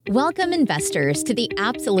Welcome, investors, to the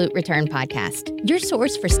Absolute Return Podcast, your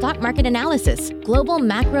source for stock market analysis, global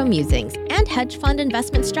macro musings, and hedge fund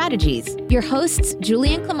investment strategies. Your hosts,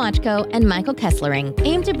 Julian Klimachko and Michael Kesslering,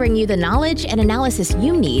 aim to bring you the knowledge and analysis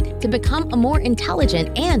you need to become a more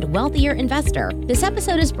intelligent and wealthier investor. This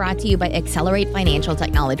episode is brought to you by Accelerate Financial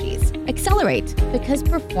Technologies. Accelerate, because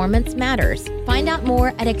performance matters. Find out more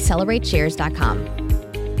at accelerateshares.com.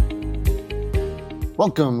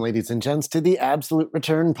 Welcome, ladies and gents, to the Absolute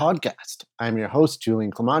Return Podcast. I'm your host, Julian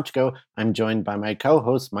Klimachko. I'm joined by my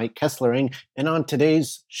co-host, Mike Kesslering. And on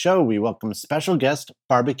today's show, we welcome special guest,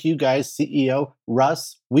 Barbecue Guys CEO,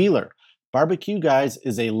 Russ Wheeler. Barbecue Guys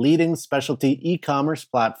is a leading specialty e-commerce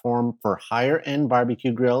platform for higher-end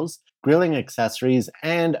barbecue grills, grilling accessories,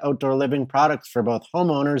 and outdoor living products for both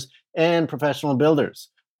homeowners and professional builders.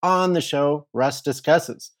 On the show, Russ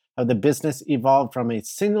discusses how the business evolved from a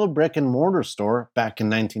single brick and mortar store back in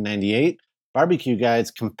 1998, Barbecue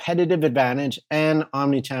Guys' competitive advantage and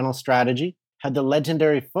omni-channel strategy, how the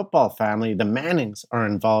legendary football family, the Mannings, are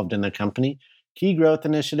involved in the company, key growth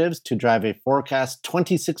initiatives to drive a forecast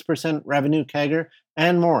 26% revenue CAGR,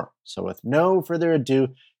 and more. So with no further ado,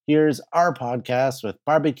 here's our podcast with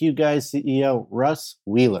Barbecue Guys CEO Russ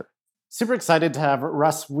Wheeler. Super excited to have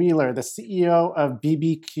Russ Wheeler, the CEO of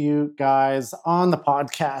BBQ Guys, on the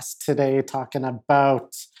podcast today, talking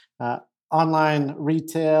about online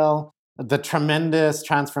retail, the tremendous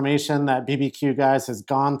transformation that BBQ Guys has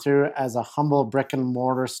gone through as a humble brick and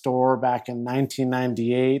mortar store back in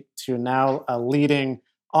 1998 to now a leading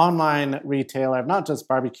online retailer of not just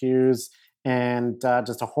barbecues and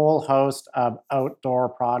just a whole host of outdoor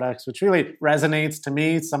products, which really resonates to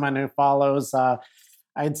me, someone who follows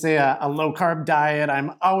I'd say a low-carb diet.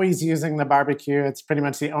 I'm always using the barbecue. It's pretty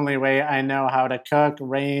much the only way I know how to cook,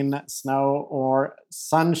 rain, snow, or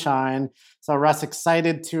sunshine. So Russ,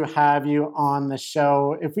 excited to have you on the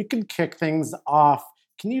show. If we could kick things off,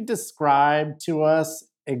 can you describe to us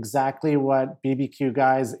exactly what BBQ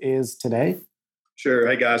Guys is today? Sure.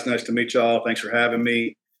 Hey, guys. Nice to meet y'all. Thanks for having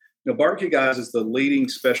me. Barbecue Guys is the leading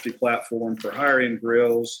specialty platform for higher-end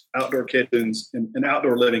grills, outdoor kitchens, and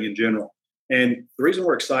outdoor living in general. And the reason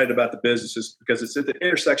we're excited about the business is because it's at the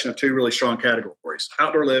intersection of two really strong categories,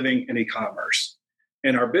 outdoor living and e-commerce.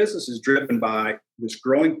 And our business is driven by this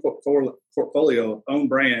growing portfolio of own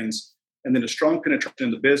brands and then a strong penetration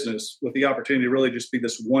in the business with the opportunity to really just be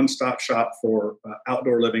this one-stop shop for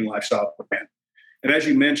outdoor living lifestyle brand. And as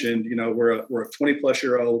you mentioned, we're a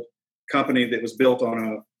 20-plus-year-old company that was built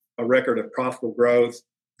on a record of profitable growth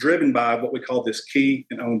driven by what we call this key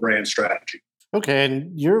and own brand strategy. Okay,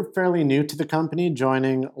 and you're fairly new to the company,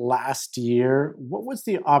 joining last year. What was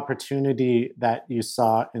the opportunity that you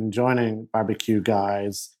saw in joining Barbecue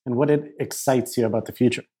Guys, and what excites you about the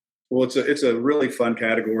future? Well, it's a really fun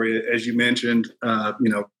category, as you mentioned.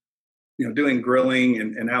 Doing grilling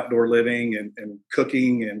and outdoor living and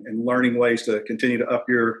cooking and learning ways to continue to up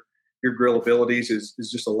your grill abilities is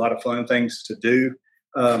just a lot of fun things to do.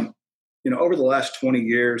 Over the last 20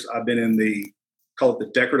 years, I've been in call it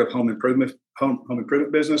the decorative home improvement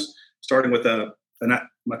business, starting with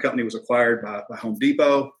my company was acquired by Home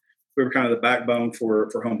Depot. We were kind of the backbone for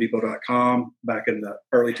HomeDepot.com back in the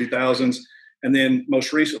early 2000s. And then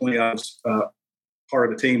most recently, I was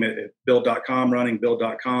part of the team at Build.com, running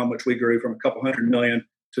Build.com, which we grew from a couple $100 million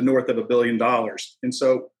to north of $1 billion. And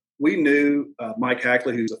so we knew Mike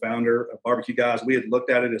Hackley, who's the founder of Barbecue Guys. We had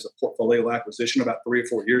looked at it as a portfolio acquisition about 3 or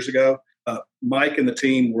 4 years ago. Mike and the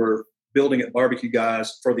team were building at Barbecue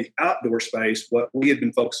Guys for the outdoor space, what we had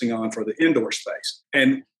been focusing on for the indoor space.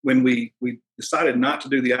 And when we decided not to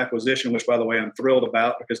do the acquisition, which by the way, I'm thrilled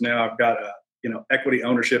about because now I've got equity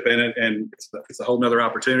ownership in it and it's a whole nother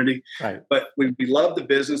opportunity. Right. But we loved the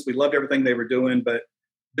business. We loved everything they were doing, but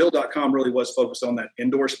Build.com really was focused on that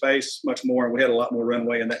indoor space much more. And we had a lot more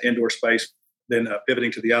runway in that indoor space than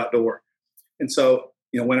pivoting to the outdoor. And so,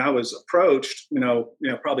 when I was approached,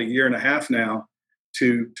 probably a year and a half now,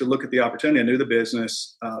 to look at the opportunity. I knew the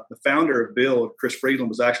business. The founder of Build, Chris Friedland,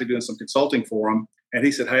 was actually doing some consulting for him. And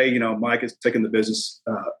he said, hey, Mike is taking the business,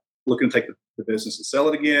 looking to take the business and sell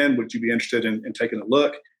it again. Would you be interested in taking a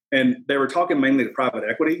look? And they were talking mainly to private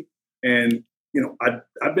equity. And,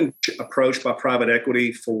 I've been approached by private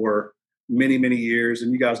equity for many, many years.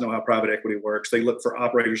 And you guys know how private equity works. They look for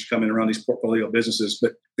operators to come in and run these portfolio businesses.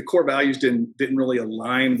 But the core values didn't really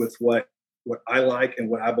align with what I like and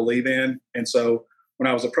what I believe in. And so when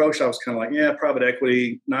I was approached, I was kind of like, yeah, private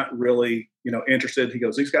equity, not really, interested. He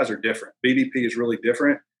goes, these guys are different. BBP is really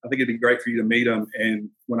different. I think it'd be great for you to meet them. And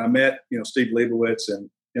when I met, Steve Leibowitz and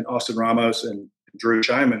Austin Ramos and Drew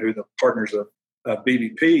Scheinman, who are the partners of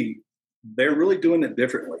BBP, they're really doing it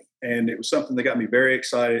differently. And it was something that got me very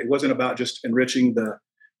excited. It wasn't about just enriching the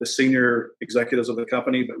senior executives of the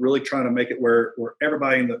company, but really trying to make it where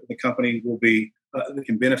everybody in the company will be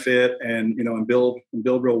can benefit and build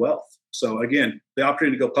real wealth. So again, the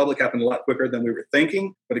opportunity to go public happened a lot quicker than we were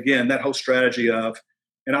thinking. But again, that whole strategy of,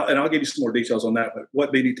 and I'll give you some more details on that. But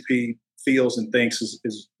what BVP feels and thinks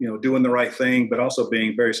is doing the right thing, but also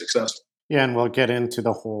being very successful. Yeah, and we'll get into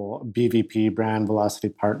the whole BVP, Brand Velocity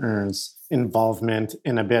Partners involvement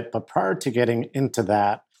in a bit. But prior to getting into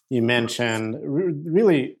that, you mentioned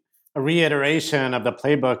really a reiteration of the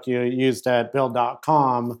playbook you used at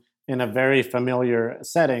Build.com in a very familiar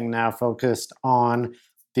setting, now focused on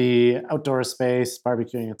the outdoor space,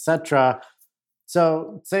 barbecuing, etc.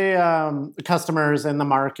 So say customers in the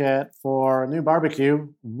market for a new barbecue,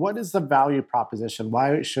 what is the value proposition?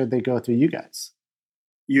 Why should they go through you guys?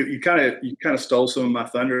 You kind of stole some of my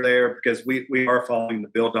thunder there, because we are following the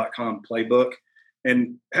Build.com playbook,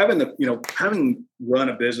 and having run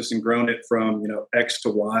a business and grown it from X to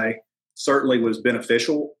Y certainly was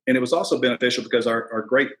beneficial. And it was also beneficial because our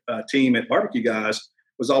great team at Barbecue Guys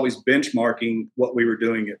was always benchmarking what we were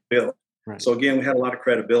doing at Build. Right. So again, we had a lot of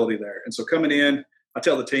credibility there. And so coming in, I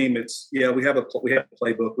tell the team, we have a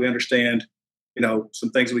playbook. We understand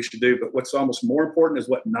some things we should do, but what's almost more important is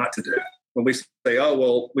what not to do. When we say, oh,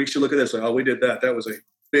 well, we should look at this. Oh, we did that. That was a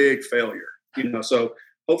big failure. So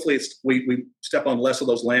hopefully we step on less of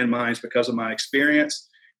those landmines because of my experience.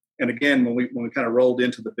 And again, when we kind of rolled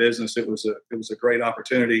into the business, it was a great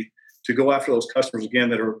opportunity to go after those customers again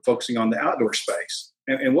that are focusing on the outdoor space.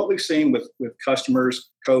 And what we've seen with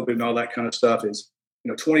customers, COVID and all that kind of stuff is,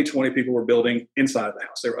 2020 people were building inside of the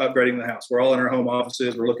house. They were upgrading the house. We're all in our home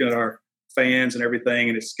offices. We're looking at our fans and everything,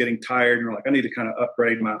 and it's getting tired. And we're like, I need to kind of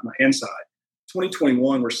upgrade my inside.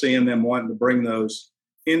 2021, we're seeing them wanting to bring those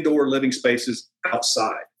indoor living spaces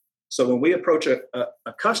outside. So when we approach a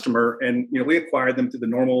customer, and we acquire them through the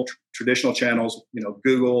normal traditional channels,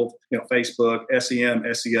 Google, Facebook, SEM,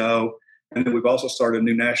 SEO, and then we've also started a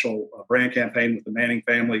new national brand campaign with the Manning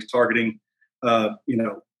family, targeting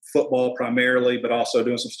football primarily, but also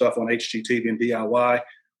doing some stuff on HGTV and DIY.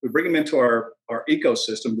 We bring them into our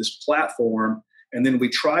ecosystem, this platform, and then we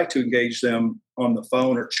try to engage them on the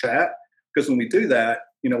phone or chat. Because when we do that,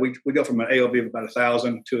 we go from an AOV of about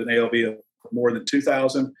 1,000 to an AOV of more than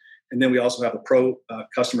 2,000. And then we also have a pro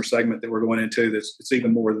customer segment that we're going into it's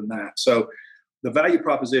even more than that. So the value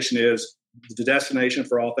proposition is the destination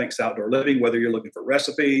for all things outdoor living, whether you're looking for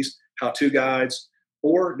recipes, how-to guides,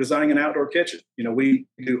 or designing an outdoor kitchen. We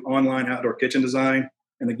do online outdoor kitchen design.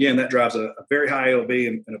 And again, that drives a very high AOV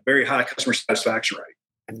and a very high customer satisfaction rate.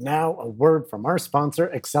 And now a word from our sponsor,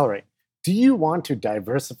 Accelerate. Do you want to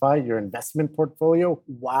diversify your investment portfolio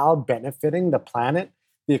while benefiting the planet?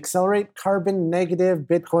 The Accelerate Carbon Negative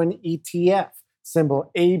Bitcoin ETF,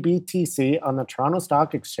 symbol ABTC on the Toronto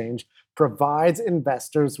Stock Exchange, provides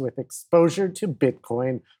investors with exposure to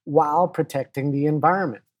Bitcoin while protecting the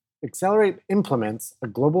environment. Accelerate implements a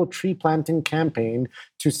global tree planting campaign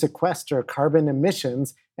to sequester carbon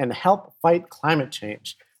emissions and help fight climate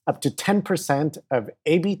change. Up to 10% of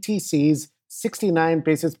ABTC's 69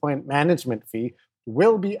 basis point management fee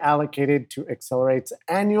will be allocated to Accelerate's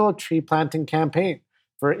annual tree planting campaign.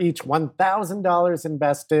 For each $1,000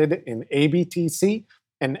 invested in ABTC,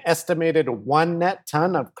 an estimated 1 net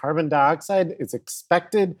ton of carbon dioxide is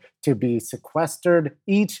expected to be sequestered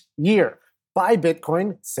each year. Buy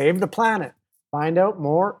Bitcoin, save the planet. Find out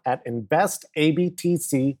more at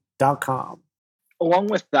investabtc.com. Along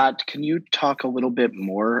with that, can you talk a little bit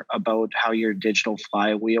more about how your digital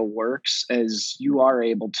flywheel works, as you are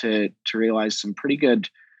able to realize some pretty good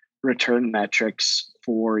return metrics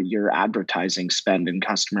for your advertising spend and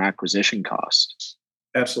customer acquisition costs?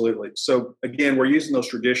 Absolutely. So again, we're using those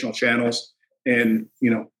traditional channels, and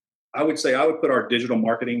I would say I would put our digital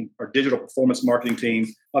performance marketing team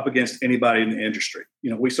up against anybody in the industry.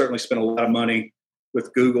 We certainly spend a lot of money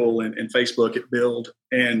with Google and Facebook at Build,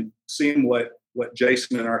 and seeing what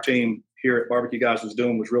Jason and our team here at Barbecue Guys was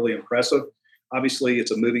doing was really impressive. Obviously,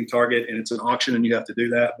 it's a moving target and it's an auction, and you have to do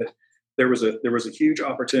that. But there was a huge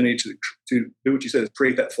opportunity to do what you said, is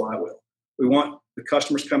create that flywheel. We want the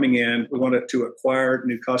customers coming in. We wanted to acquire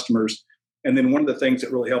new customers. And then one of the things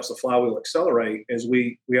that really helps the flywheel accelerate is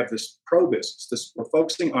we have this pro business. We're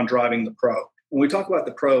focusing on driving the pro. When we talk about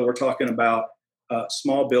the pro, we're talking about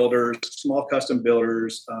small builders, small custom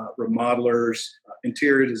builders, remodelers,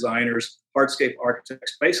 interior designers, hardscape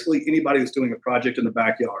architects, basically anybody who's doing a project in the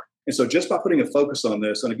backyard. And so just by putting a focus on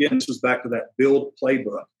this, and again, this was back to that Build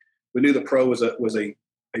playbook, we knew the pro was a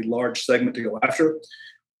large segment to go after.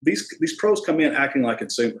 These pros come in acting like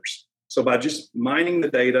consumers. So by just mining the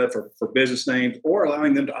data for business names or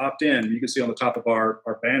allowing them to opt in, you can see on the top of our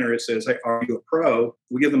banner, it says, hey, are you a pro?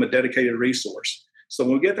 We give them a dedicated resource. So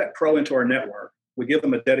when we get that pro into our network, we give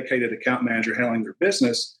them a dedicated account manager handling their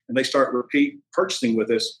business, and they start repeat purchasing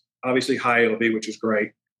with us, obviously high AOV, which is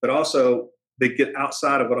great, but also they get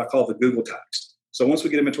outside of what I call the Google tax. So once we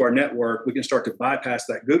get them into our network, we can start to bypass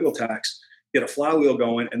that Google tax, get a flywheel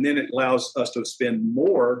going, and then it allows us to spend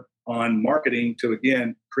more on marketing to,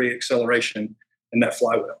 again, create acceleration in that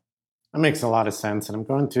flywheel. That makes a lot of sense. And I'm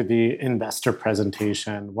going through the investor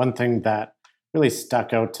presentation. One thing that really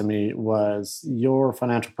stuck out to me was your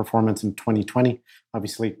financial performance in 2020.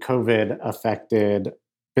 Obviously, COVID affected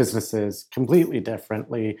businesses completely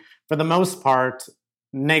differently. For the most part,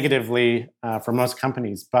 negatively for most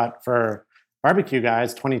companies. But for Barbecue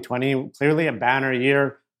Guys, 2020, clearly a banner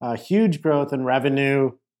year, huge growth in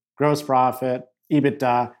revenue, gross profit,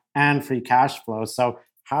 EBITDA, and free cash flow. So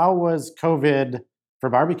how was COVID for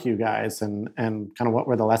Barbecue Guys, and kind of what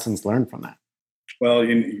were the lessons learned from that? Well,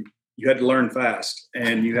 you had to learn fast,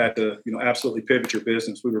 and you had to absolutely pivot your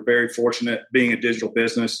business. We were very fortunate being a digital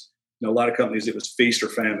business. A lot of companies, it was feast or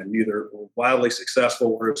famine. Either were wildly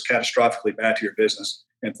successful or it was catastrophically bad to your business.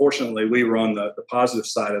 And fortunately, we were on the positive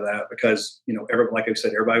side of that because, like I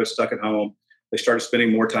said, everybody was stuck at home. They started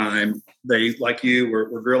spending more time. They, like you,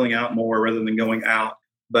 were grilling out more rather than going out.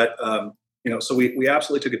 But, so we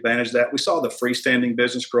absolutely took advantage of that. We saw the freestanding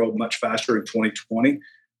business grow much faster in 2020,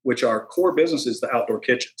 which our core business is the outdoor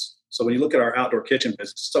kitchens. So when you look at our outdoor kitchen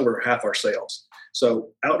business, it's over half our sales.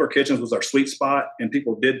 So outdoor kitchens was our sweet spot, and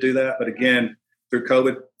people did do that. But again, through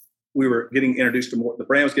COVID, we were getting introduced to more. The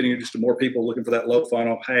brand was getting introduced to more people looking for that low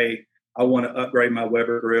funnel. Hey, I want to upgrade my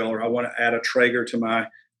Weber grill, or I want to add a Traeger to my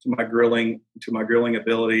grilling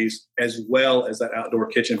abilities, as well as that outdoor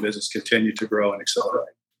kitchen business continued to grow and accelerate.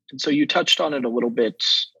 And so you touched on it a little bit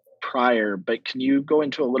prior, but can you go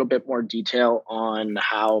into a little bit more detail on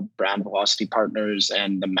how Brand Velocity Partners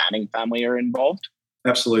and the Manning family are involved?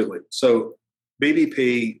 Absolutely. So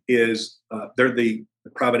BVP is they're the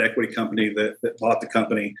private equity company that bought the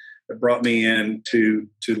company, that brought me in to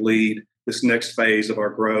lead this next phase of our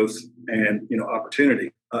growth and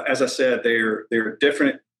opportunity. As I said, they're a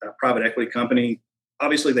different private equity company.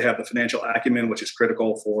 Obviously, they have the financial acumen, which is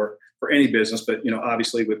critical for any business. But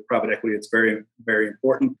obviously, with private equity, it's very, very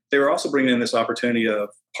important. They were also bringing in this opportunity of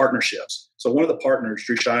partnerships. So one of the partners,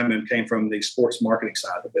 Drew Scheinman, came from the sports marketing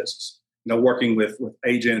side of the business. Working with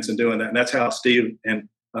agents and doing that. And that's how Steve and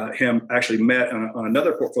him actually met on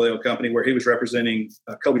another portfolio company where he was representing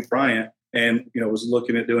Kobe Bryant, and was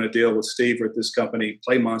looking at doing a deal with Steve with this company,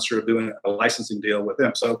 Play Monster, of doing a licensing deal with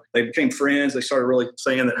him. So they became friends. They started really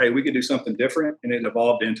saying that, hey, we could do something different, and it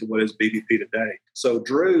evolved into what is BVP today. So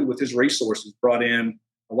Drew, with his resources, brought in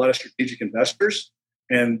a lot of strategic investors,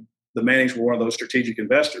 and the Mannings were one of those strategic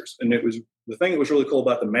investors. And it was the thing that was really cool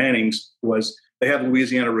about the Mannings was they have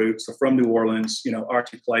Louisiana roots. They're from New Orleans.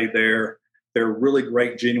 Archie played there. They're really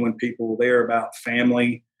great, genuine people. They're about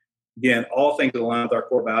family. Again, all things that align with our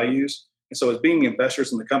core values. And so as being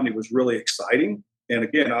investors in the company was really exciting. And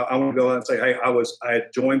again, I want to go out and say, hey, I had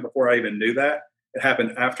joined before I even knew that. It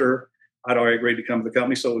happened after I'd already agreed to come to the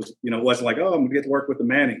company. So it was, it wasn't like, oh, I'm going to get to work with the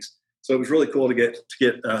Mannings. So it was really cool to get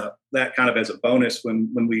that kind of as a bonus when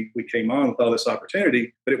we came on with all this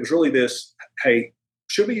opportunity. But it was really this, hey,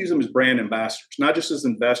 should we use them as brand ambassadors, not just as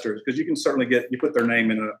investors? Because you can certainly you put their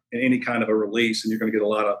name in any kind of a release, and you're going to get a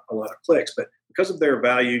lot of clicks. But because of their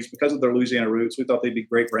values, because of their Louisiana roots, we thought they'd be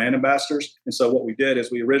great brand ambassadors. And so what we did is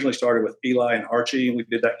we originally started with Eli and Archie, and we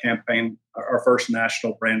did that campaign, our first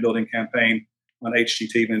national brand building campaign on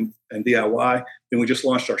HGTV and DIY. Then we just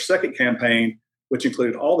launched our second campaign, which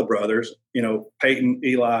included all the brothers, Peyton,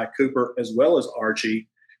 Eli, Cooper, as well as Archie.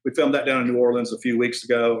 We filmed that down in New Orleans a few weeks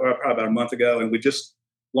ago, or probably about a month ago, and we just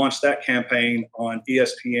launched that campaign on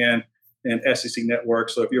ESPN and SEC Network.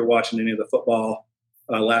 So if you're watching any of the football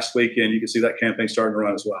last weekend, you can see that campaign starting to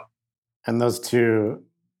run as well. And those two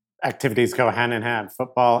activities go hand in hand,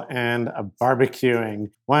 football and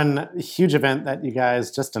barbecuing. One huge event that you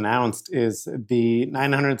guys just announced is the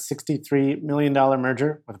 $963 million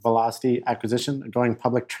merger with Velocity Acquisition, a going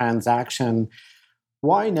public transaction.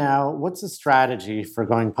 Why now? What's the strategy for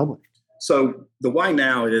going public? So the why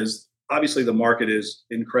now is obviously the market is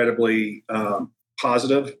incredibly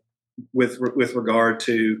positive with regard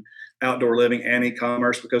to outdoor living and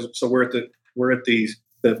e-commerce, because we're at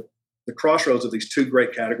the crossroads of these two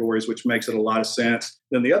great categories, which makes it a lot of sense.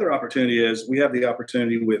 Then the other opportunity is we have the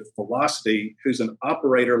opportunity with Velocity, who's an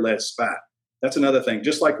operator-led SPAC. That's another thing.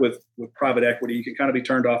 Just like with private equity, you can kind of be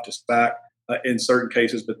turned off to SPAC in certain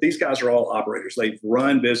cases, but these guys are all operators. They've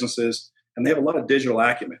run businesses. and they have a lot of digital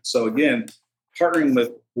acumen. So again, partnering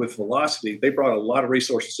with Velocity, they brought a lot of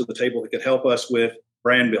resources to the table that could help us with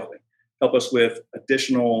brand building, help us with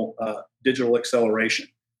additional digital acceleration.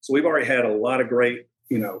 So we've already had a lot of great,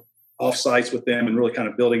 offsites with them and really kind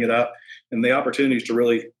of building it up, and the opportunities to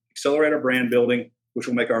really accelerate our brand building, which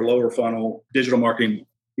will make our lower funnel digital marketing,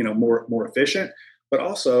 more efficient, but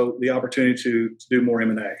also the opportunity to do more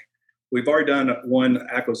M&A. We've already done one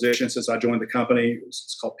acquisition since I joined the company.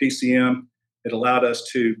 It's called PCM. It allowed us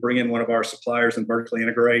to bring in one of our suppliers and vertically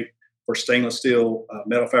integrate for stainless steel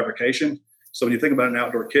metal fabrication. So when you think about an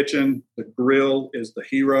outdoor kitchen, the grill is the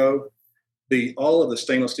hero. All of the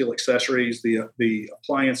stainless steel accessories, the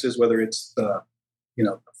appliances, whether it's the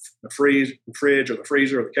fridge or the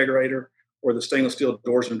freezer or the kegerator or the stainless steel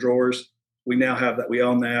doors and drawers, we now have that. We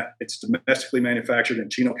own that. It's domestically manufactured in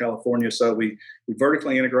Chino, California. So we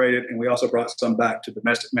vertically integrated, and we also brought some back to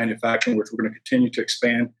domestic manufacturing, which we're going to continue to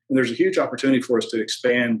expand. And there's a huge opportunity for us to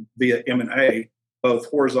expand via M&A, both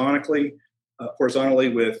horizontally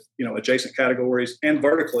with adjacent categories, and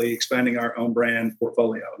vertically expanding our own brand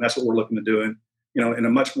portfolio. And that's what we're looking to do in a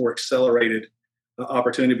much more accelerated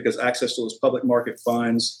opportunity, because access to those public market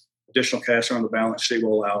funds, additional cash on the balance sheet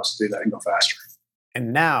will allow us to do that and go faster.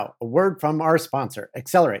 And now, a word from our sponsor,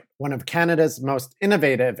 Accelerate, one of Canada's most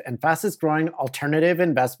innovative and fastest growing alternative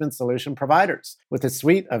investment solution providers, with a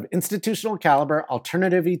suite of institutional caliber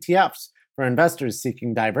alternative ETFs for investors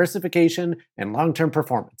seeking diversification and long-term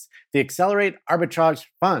performance. The Accelerate Arbitrage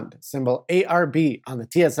Fund, symbol ARB on the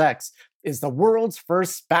TSX, is the world's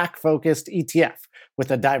first SPAC-focused ETF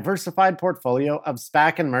with a diversified portfolio of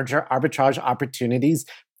SPAC and merger arbitrage opportunities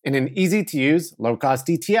in an easy-to-use, low-cost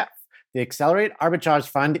ETF. The Accelerate Arbitrage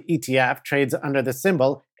Fund ETF trades under the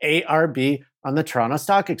symbol ARB on the Toronto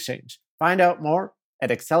Stock Exchange. Find out more at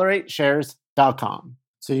accelerateshares.com.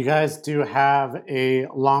 So you guys do have a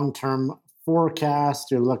long-term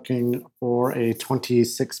forecast. You're looking for a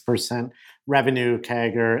 26% revenue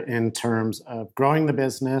CAGR in terms of growing the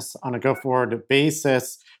business on a go-forward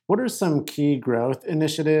basis. What are some key growth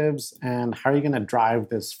initiatives, and how are you going to drive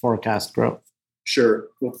this forecast growth? Sure.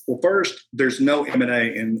 Well, first, there's no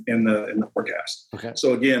M&A in the forecast. Okay.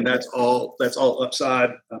 So again, that's all upside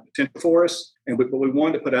potential for us. But we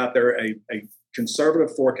wanted to put out there a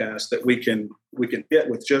conservative forecast that we can hit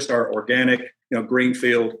with just our organic,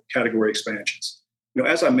 greenfield category expansions.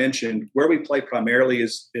 As I mentioned, where we play primarily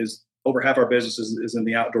is over half our business is in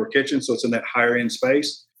the outdoor kitchen, so it's in that higher end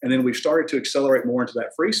space. And then we've started to accelerate more into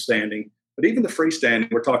that freestanding. But even the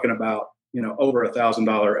freestanding, we're talking about over $1,000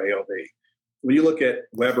 AOV. When you look at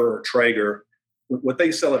Weber or Traeger, what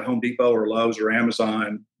they sell at Home Depot or Lowe's or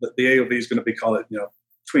Amazon, the AOV is going to be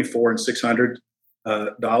between $400 and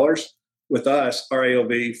 $600. With us, our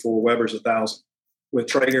AOV for Weber is $1,000. With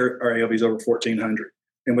Traeger, our AOV is over $1,400.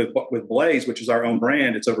 And with Blaze, which is our own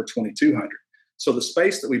brand, it's over $2,200. So the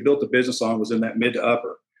space that we built the business on was in that mid to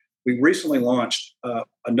upper. We recently launched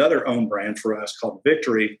another own brand for us called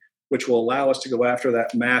Victory, which will allow us to go after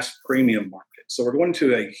that mass premium market. So we're going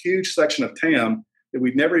to a huge section of TAM that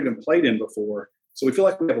we've never even played in before. So we feel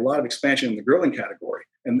like we have a lot of expansion in the grilling category.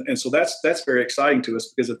 And so that's very exciting to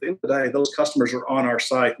us, because at the end of the day, those customers are on our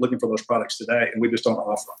site looking for those products today, and we just don't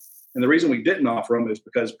offer them. And the reason we didn't offer them is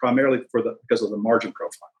primarily because of the margin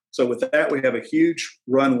profile. So with that, we have a huge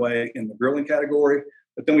runway in the grilling category,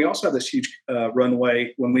 but then we also have this huge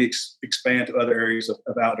runway when we expand to other areas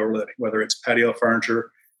of outdoor living, whether it's patio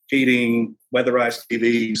furniture, heating, weatherized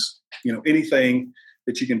TVs, anything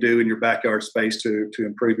that you can do in your backyard space to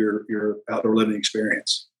improve your outdoor living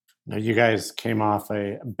experience. Now, you guys came off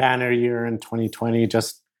a banner year in 2020,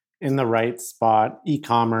 just in the right spot.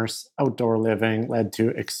 E-commerce, outdoor living led to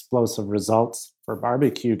explosive results for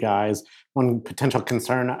barbecue guys. One potential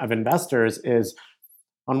concern of investors is,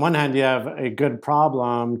 on one hand, you have a good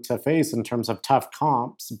problem to face in terms of tough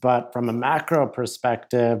comps, but from a macro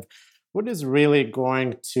perspective, what is really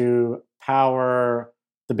going to power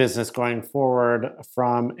the business going forward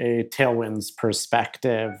from a tailwinds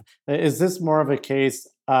perspective? Is this more of a case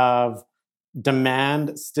of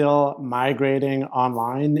demand still migrating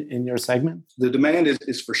online in your segment? The demand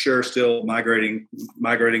is for sure still migrating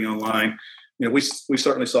online. We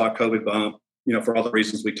certainly saw a COVID bump, for all the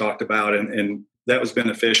reasons we talked about, and that was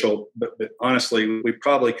beneficial. But honestly, we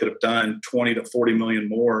probably could have done 20 to 40 million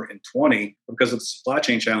more in 20 because of the supply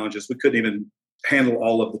chain challenges. We couldn't even handle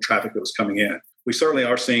all of the traffic that was coming in. We certainly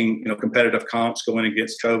are seeing, competitive comps going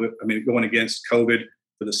against COVID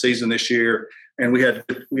for the season this year. And we had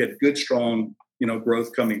good, strong,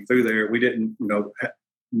 growth coming through there. We didn't,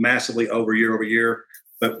 massively over year,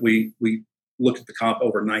 but we looked at the comp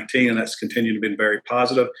over 19, and that's continued to be very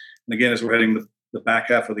positive. And again, as we're heading the back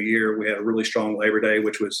half of the year, we had a really strong Labor Day,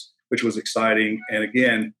 which was exciting. And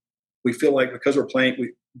again, we feel like because we're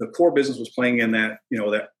playing, the core business was playing in that,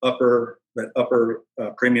 that upper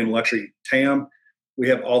premium luxury TAM. We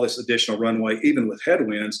have all this additional runway, even with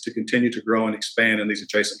headwinds, to continue to grow and expand in these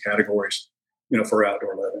adjacent categories, for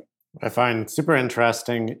outdoor living. What I find super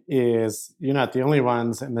interesting is you're not the only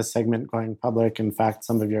ones in this segment going public. In fact,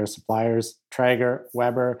 some of your suppliers, Traeger,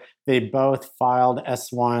 Weber, they both filed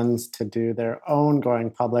S1s to do their own going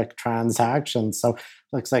public transactions. So it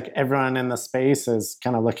looks like everyone in the space is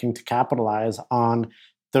kind of looking to capitalize on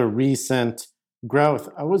the recent growth.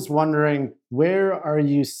 I was wondering, where are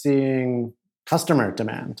you seeing customer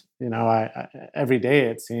demand? Every day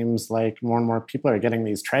it seems like more and more people are getting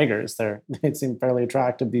these Traegers. They seem fairly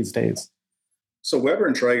attractive these days. So Weber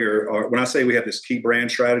and Traeger are, when I say we have this key brand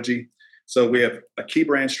strategy, so we have a key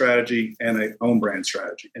brand strategy and an own brand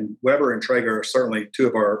strategy. And Weber and Traeger are certainly two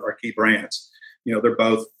of our key brands. They're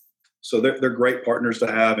both, so they're great partners to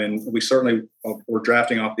have. And we certainly were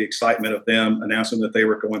drafting off the excitement of them announcing that they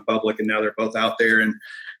were going public, and now they're both out there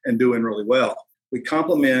and doing really well. We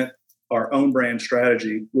complement our own brand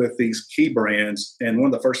strategy with these key brands. And one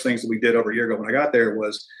of the first things that we did over a year ago when I got there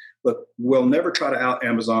was, look, we'll never try to out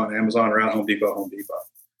Amazon or out Home Depot.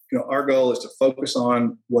 Our goal is to focus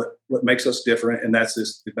on what makes us different. And that's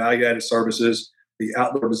the value-added services, the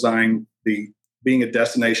outdoor design, the being a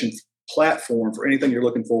destination platform for anything you're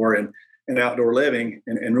looking for in outdoor living,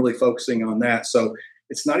 and really focusing on that. So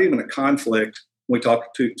it's not even a conflict when we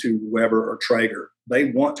talk to Weber or Traeger.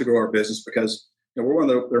 They want to grow our business because we're one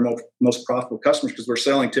of their most profitable customers, because we're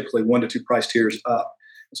selling typically 1 to 2 price tiers up.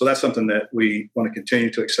 So that's something that we want to continue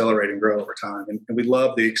to accelerate and grow over time. And we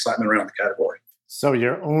love the excitement around the category. So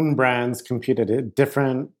your own brands compete at a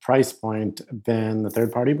different price point than the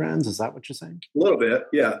third-party brands? Is that what you're saying? A little bit,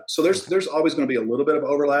 yeah. So there's always going to be a little bit of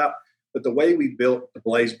overlap. But the way we built the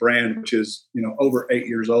Blaze brand, which is over 8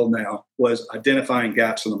 years old now, was identifying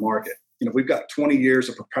gaps in the market. We've got 20 years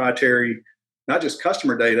of proprietary, not just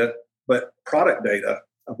customer data, but product data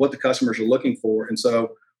of what the customers are looking for. And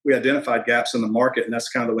so we identified gaps in the market, and that's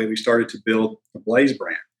kind of the way we started to build the Blaze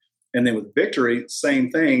brand. And then with Victory, same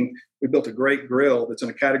thing. We built a great grill that's in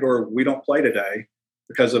a category we don't play today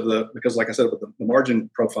because, like I said, with the margin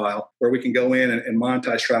profile, where we can go in and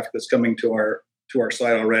monetize traffic that's coming to our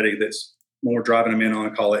site already. That's when we're driving them in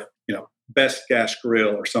on, call it, Best Gas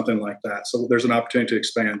Grill or something like that. So there's an opportunity to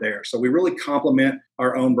expand there. So we really complement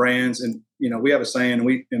our own brands. And, we have a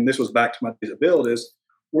saying, and this was back to my days at Build, is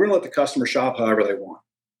we're going to let the customer shop however they want.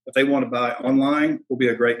 If they want to buy online, we'll be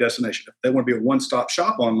a great destination. If they want to be a one-stop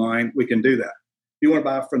shop online, we can do that. If you want to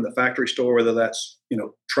buy from the factory store, whether that's,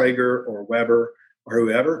 Traeger or Weber or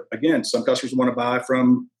whoever, again, some customers want to buy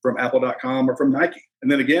from Apple.com or from Nike. And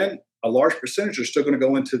then again, a large percentage are still going to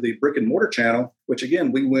go into the brick and mortar channel, which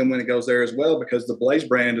again, we win when it goes there as well, because the Blaze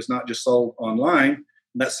brand is not just sold online.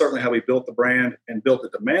 And that's certainly how we built the brand and built the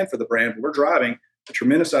demand for the brand. But we're driving a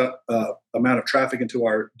tremendous amount of traffic into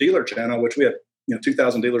our dealer channel, which we have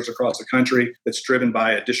 2,000 dealers across the country, that's driven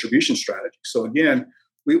by a distribution strategy. So again,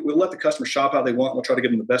 we'll let the customer shop how they want. We'll try to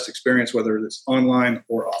give them the best experience, whether it's online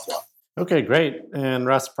or offline. Okay, great. And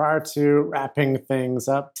Russ, prior to wrapping things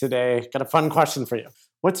up today, got a fun question for you.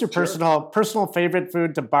 What's your personal favorite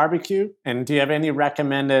food to barbecue? And do you have any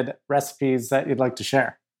recommended recipes that you'd like to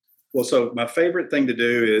share? Well, so my favorite thing to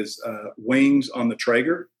do is wings on the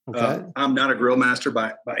Traeger. Okay. I'm not a grill master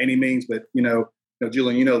by any means, but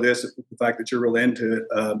Julian, this, the fact that you're really into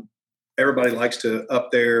it. Everybody likes to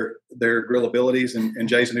up their grill abilities, and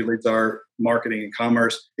Jason, who leads our marketing and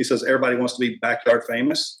commerce, he says everybody wants to be backyard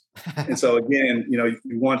famous. And so again,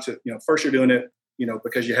 you want to, first you're doing it,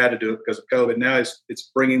 because you had to do it because of COVID. Now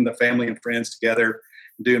it's bringing the family and friends together,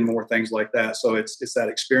 and doing more things like that. So it's that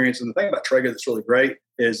experience. And the thing about Traeger that's really great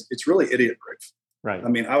is it's really idiot proof. Right. I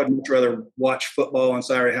mean, I would much rather watch football on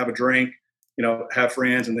Saturday, have a drink, have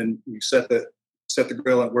friends, and then you set the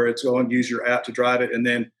grill at where it's going, use your app to drive it. And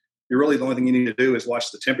then you're really, the only thing you need to do is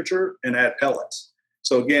watch the temperature and add pellets.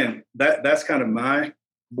 So again, that's kind of my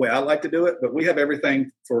way I like to do it, but we have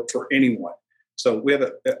everything for anyone. So we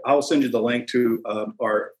have I'll send you the link to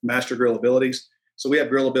our Master Grill Abilities. So we have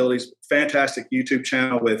Grill Abilities, fantastic YouTube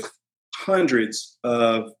channel with hundreds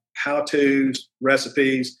of how-tos,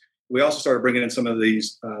 recipes. We also started bringing in some of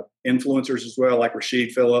these influencers as well, like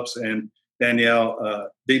Rashid Phillips and Danielle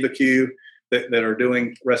Diva Q, that are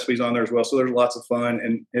doing recipes on there as well. So there's lots of fun.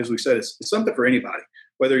 And as we said, it's something for anybody,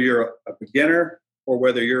 whether you're a beginner or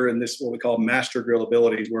whether you're in this, what we call Master Grill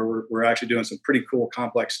Abilities, where we're actually doing some pretty cool,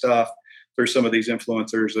 complex stuff through some of these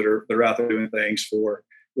influencers that are out there doing things for,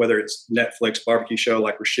 whether it's Netflix barbecue show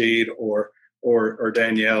like Rashid or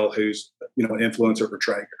Danielle, who's influencer for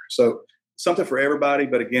Traeger. So something for everybody,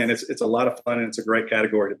 but again, it's a lot of fun and it's a great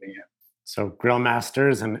category to be in. So grill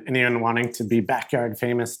masters and anyone wanting to be backyard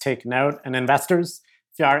famous, take note. And investors,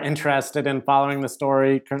 if you are interested in following the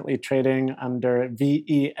story, currently trading under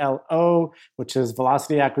VELO, which is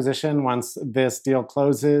Velocity Acquisition. Once this deal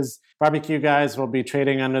closes, Barbecue Guys will be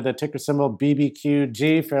trading under the ticker symbol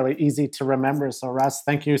BBQG, fairly easy to remember. So Russ,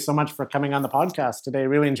 thank you so much for coming on the podcast today.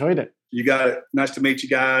 Really enjoyed it. You got it. Nice to meet you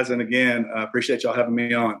guys. And again, I appreciate y'all having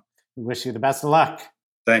me on. We wish you the best of luck.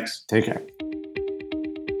 Thanks. Take care.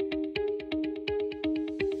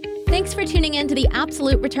 Thanks for tuning in to the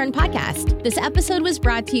Absolute Return Podcast. This episode was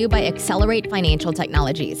brought to you by Accelerate Financial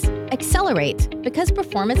Technologies. Accelerate, because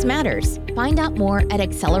performance matters. Find out more at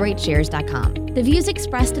accelerateshares.com. The views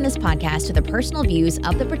expressed in this podcast are the personal views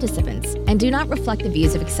of the participants and do not reflect the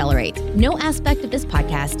views of Accelerate. No aspect of this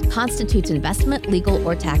podcast constitutes investment, legal,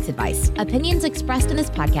 or tax advice. Opinions expressed in this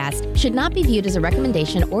podcast should not be viewed as a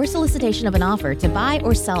recommendation or solicitation of an offer to buy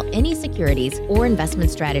or sell any securities or investment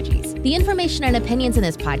strategies. The information and opinions in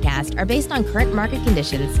this podcast are based on current market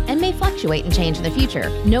conditions and may fluctuate and change in the future.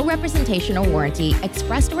 No representation or warranty,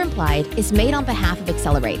 expressed or implied, is made on behalf of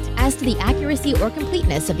Accelerate as to the accuracy or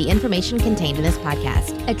completeness of the information contained in this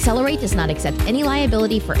podcast. Accelerate does not accept any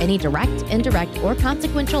liability for any direct, indirect, or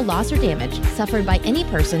consequential loss or damage suffered by any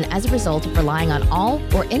person as a result of relying on all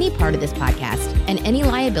or any part of this podcast, and any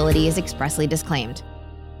liability is expressly disclaimed.